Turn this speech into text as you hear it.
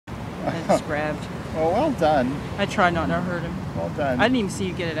just grabbed. Well done. I tried not to hurt him. Well done. I didn't even see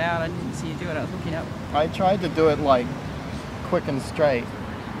you get it out. I didn't even see you do it. I was looking up. I tried to do it like quick and straight,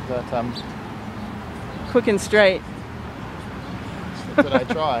 but Quick and straight. that's what I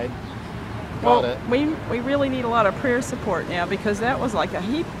tried. Well, Got it. we really need a lot of prayer support now, because that was like a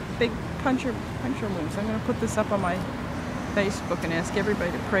heap big puncture wound. So I'm going to put this up on my Facebook and ask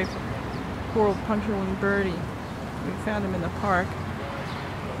everybody to pray for poor old puncture wound birdie. We found him in the park.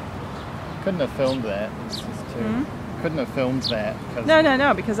 Couldn't have filmed that. It's just too. Couldn't have filmed that.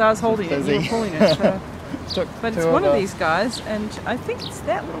 No, because I was holding it. You were pulling it. So. But it's one of these guys, and I think it's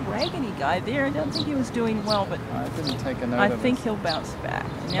that little raggedy guy there. I don't think he was doing well, but I didn't take a note I of think it. he'll bounce back.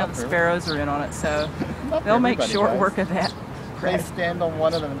 And now Not the for sparrows are in on it, so Not for they'll make everybody, short guys. work of that. They stand on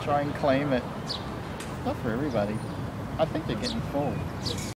one of them and try and claim it. Not for everybody. I think they're getting full.